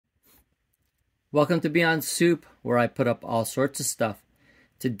Welcome to Beyond Soup, where I put up all sorts of stuff.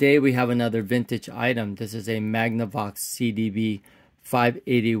 Today we have another vintage item. This is a Magnavox CDB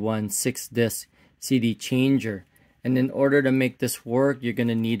 581 6-disc CD changer. And in order to make this work, you're going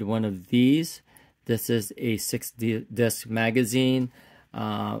to need one of these. This is a 6-disc magazine.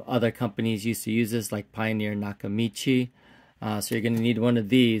 Other companies used to use this, like Pioneer, Nakamichi. So you're going to need one of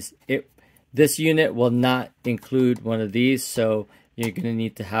these. This unit will not include one of these, so you're going to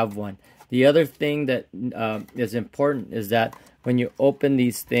need to have one. The other thing that is important is that when you open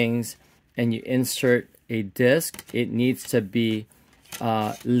these things and you insert a disc, it needs to be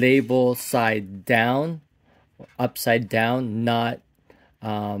label side down, upside down, not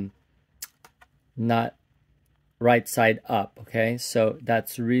right side up. Okay, so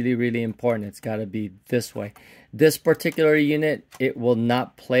that's really important. It's got to be this way. This particular unit, it will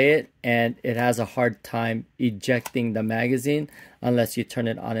not play it, and it has a hard time ejecting the magazine unless you turn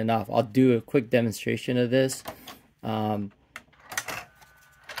it on and off. I'll do a quick demonstration of this so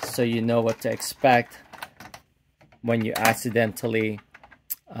you know what to expect when you accidentally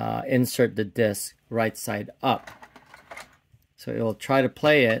insert the disc right side up. So it will try to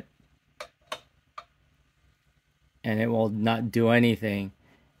play it, and it will not do anything,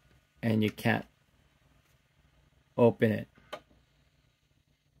 and you can't open it.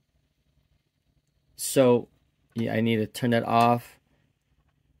 So yeah, I need to turn it off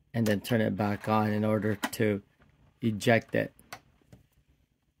and then turn it back on in order to eject it.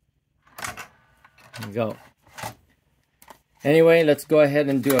 There you go. Anyway, let's go ahead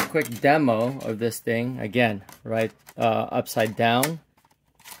and do a quick demo of this thing. Again, right, upside down,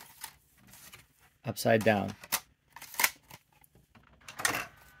 upside down.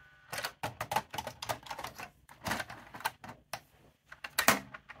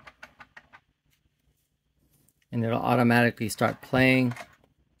 And it'll automatically start playing.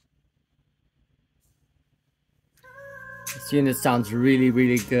 This unit sounds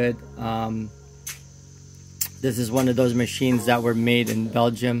really good. This is one of those machines that were made in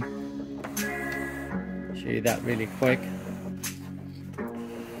Belgium. I'll show you that really quick.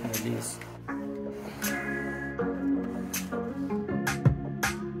 One of these.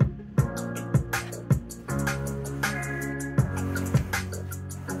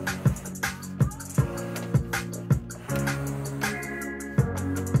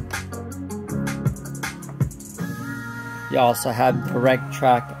 You also have direct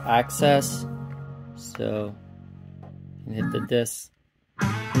track access, so you can hit the disc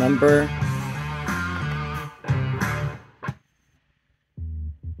number.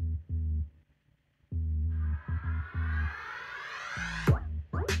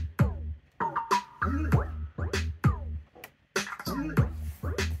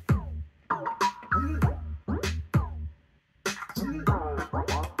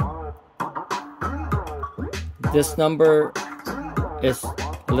 This number is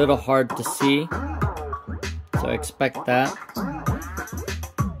a little hard to see, so expect that.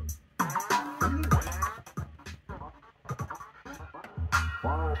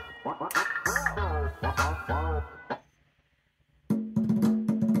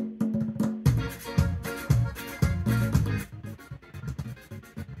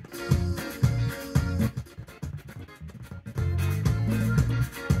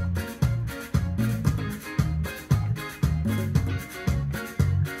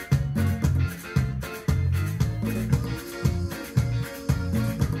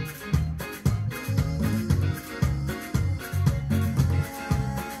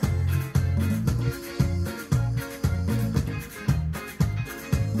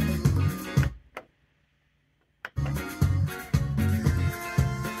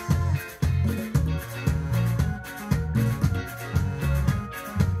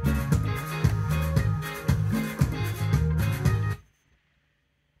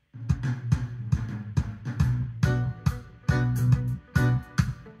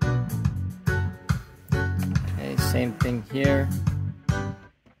 Same thing here.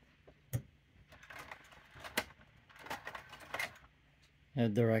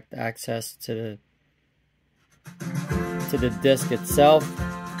 Have direct access to the disc itself.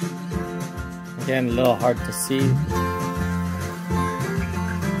 Again, a little hard to see.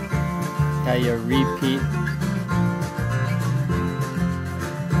 Got your repeat.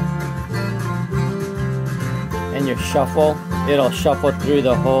 And your shuffle. It'll shuffle through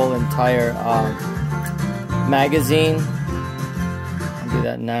the whole entire magazine. I'll do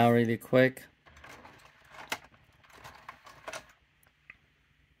that now really quick.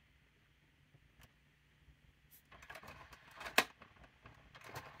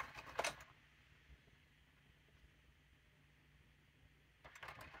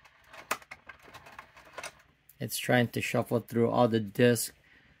 It's trying to shuffle through all the discs,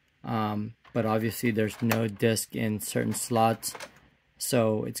 but obviously there's no disc in certain slots.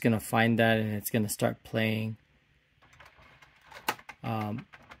 So it's going to find that and it's going to start playing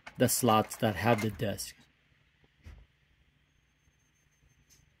the slots that have the disc.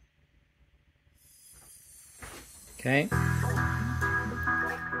 Okay.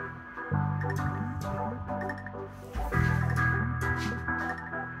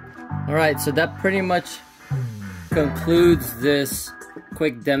 Alright, so that pretty much concludes this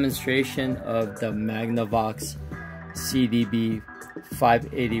quick demonstration of the Magnavox CDB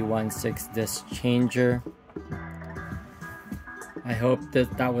 581 6-disc changer. I hope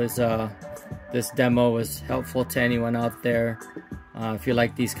that this demo was helpful to anyone out there. If you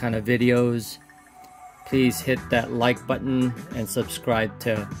like these kind of videos, please hit that like button and subscribe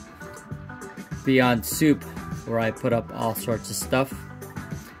to Beyond Soup, where I put up all sorts of stuff.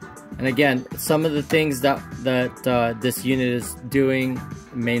 And again, some of the things that this unit is doing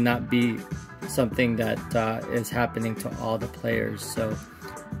may not be something that is happening to all the players. So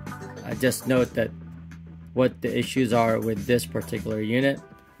I just note that what the issues are with this particular unit.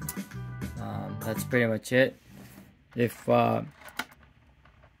 That's pretty much it. If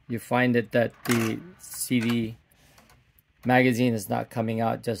you find it that the CD magazine is not coming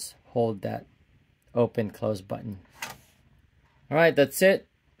out, just hold that open close button. Alright, that's it.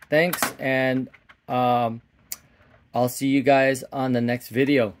 Thanks, and I'll see you guys on the next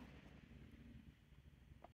video.